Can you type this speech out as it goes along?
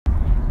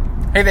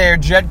Hey there,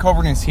 Jed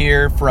Coverness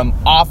here from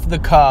Off the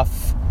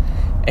Cuff,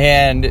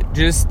 and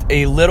just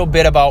a little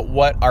bit about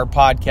what our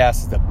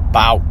podcast is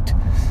about.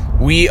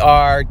 We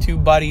are two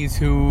buddies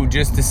who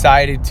just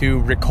decided to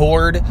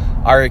record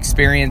our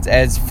experience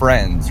as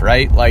friends,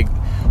 right? Like,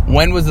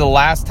 when was the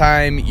last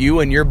time you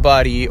and your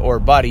buddy or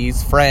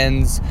buddies,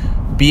 friends,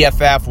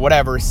 BFF,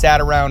 whatever, sat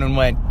around and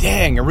went,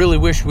 dang, I really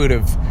wish we would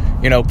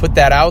have, put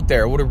that out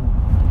there.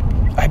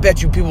 I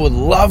bet you people would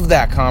love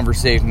that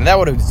conversation. That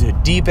would have been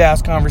a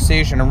deep-ass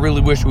conversation. I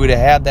really wish we would have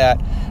had that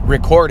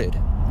recorded.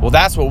 Well,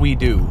 that's what we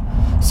do.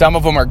 Some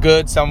of them are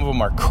good. Some of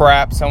them are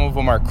crap. Some of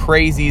them are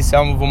crazy.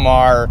 Some of them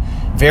are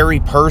very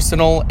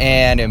personal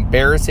and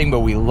embarrassing, but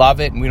we love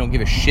it, and we don't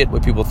give a shit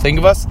what people think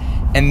of us,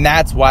 and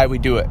that's why we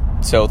do it.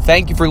 So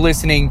thank you for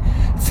listening.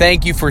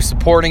 Thank you for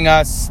supporting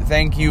us.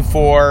 Thank you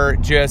for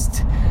just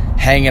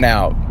hanging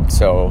out.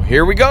 So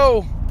here we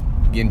go.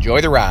 Enjoy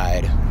the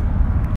ride.